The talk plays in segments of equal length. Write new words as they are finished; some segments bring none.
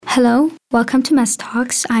Hello, welcome to Mess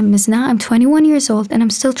Talks. I'm Mizna, I'm 21 years old and I'm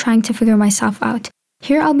still trying to figure myself out.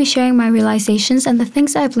 Here I'll be sharing my realizations and the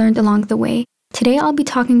things I've learned along the way. Today I'll be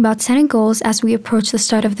talking about setting goals as we approach the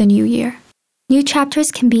start of the new year. New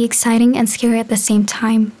chapters can be exciting and scary at the same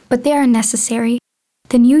time, but they are necessary.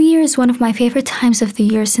 The new year is one of my favorite times of the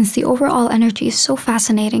year since the overall energy is so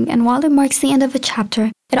fascinating, and while it marks the end of a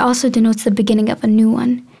chapter, it also denotes the beginning of a new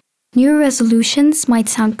one. New Year resolutions might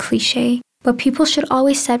sound cliche, but people should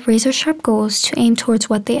always set razor-sharp goals to aim towards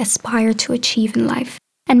what they aspire to achieve in life,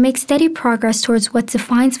 and make steady progress towards what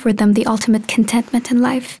defines for them the ultimate contentment in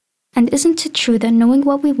life. And isn't it true that knowing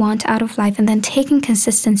what we want out of life and then taking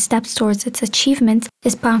consistent steps towards its achievement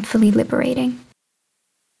is bountifully liberating?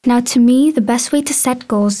 Now, to me, the best way to set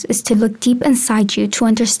goals is to look deep inside you to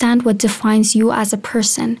understand what defines you as a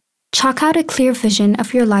person. Chalk out a clear vision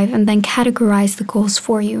of your life and then categorize the goals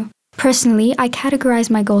for you. Personally, I categorize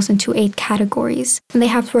my goals into 8 categories, and they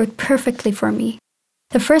have worked perfectly for me.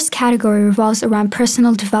 The first category revolves around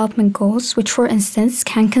personal development goals, which for instance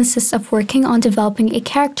can consist of working on developing a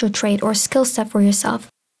character trait or skill set for yourself.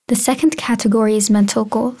 The second category is mental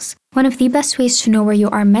goals. One of the best ways to know where you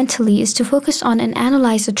are mentally is to focus on and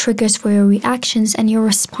analyze the triggers for your reactions and your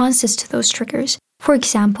responses to those triggers. For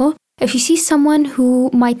example, if you see someone who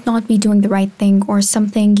might not be doing the right thing or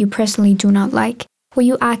something you personally do not like, will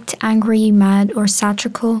you act angry, mad, or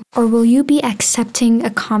satirical? Or will you be accepting,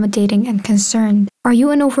 accommodating, and concerned? Are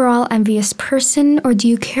you an overall envious person, or do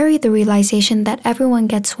you carry the realization that everyone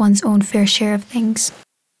gets one's own fair share of things?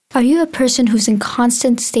 Are you a person who's in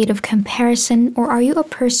constant state of comparison, or are you a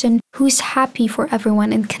person who's happy for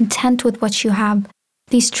everyone and content with what you have?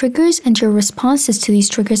 These triggers and your responses to these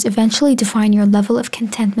triggers eventually define your level of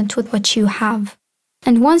contentment with what you have.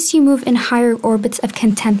 And once you move in higher orbits of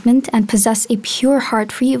contentment and possess a pure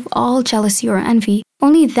heart free of all jealousy or envy,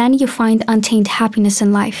 only then you find untainted happiness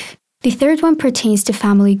in life. The third one pertains to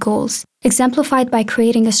family goals, exemplified by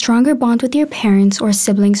creating a stronger bond with your parents or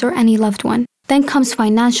siblings or any loved one. Then comes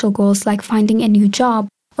financial goals like finding a new job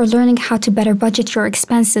or learning how to better budget your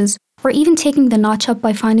expenses, or even taking the notch up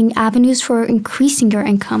by finding avenues for increasing your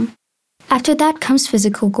income. After that comes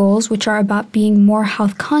physical goals, which are about being more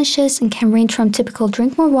health conscious and can range from typical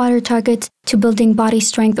drink more water targets to building body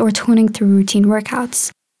strength or toning through routine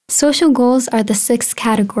workouts. Social goals are the 6th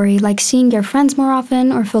category, like seeing your friends more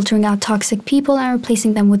often or filtering out toxic people and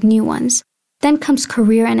replacing them with new ones. Then comes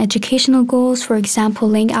career and educational goals, for example,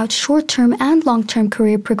 laying out short-term and long-term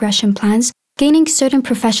career progression plans, gaining certain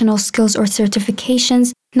professional skills or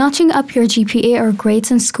certifications, notching up your GPA or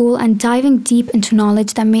grades in school, and diving deep into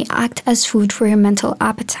knowledge that may act as food for your mental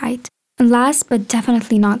appetite. And last but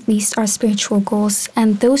definitely not least are spiritual goals,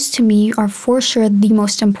 and those to me are for sure the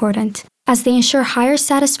most important, as they ensure higher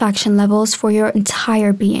satisfaction levels for your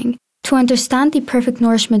entire being. To understand the perfect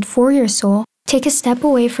nourishment for your soul, take a step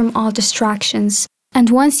away from all distractions. And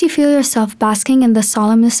once you feel yourself basking in the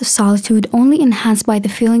solemnness of solitude only enhanced by the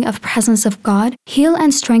feeling of presence of God, heal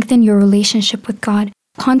and strengthen your relationship with God.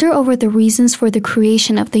 Ponder over the reasons for the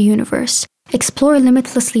creation of the universe. Explore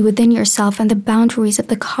limitlessly within yourself and the boundaries of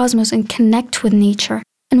the cosmos and connect with nature.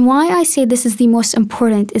 And why I say this is the most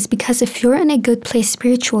important is because if you're in a good place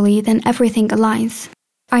spiritually, then everything aligns.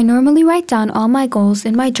 I normally write down all my goals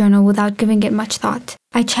in my journal without giving it much thought.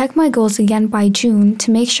 I check my goals again by June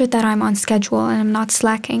to make sure that I'm on schedule and I'm not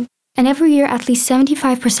slacking. And every year, at least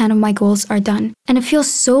 75% of my goals are done. And it feels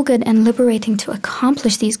so good and liberating to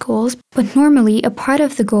accomplish these goals, but normally a part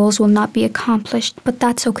of the goals will not be accomplished, but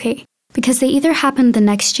that's okay, because they either happen the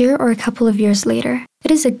next year or a couple of years later.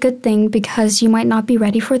 It is a good thing because you might not be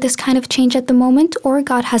ready for this kind of change at the moment, or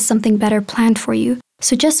God has something better planned for you.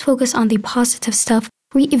 So just focus on the positive stuff,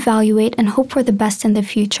 reevaluate, and hope for the best in the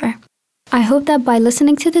future. I hope that by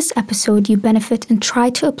listening to this episode, you benefit and try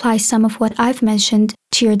to apply some of what I've mentioned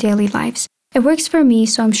to your daily lives. It works for me,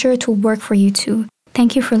 so I'm sure it will work for you too.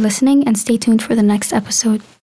 Thank you for listening and stay tuned for the next episode.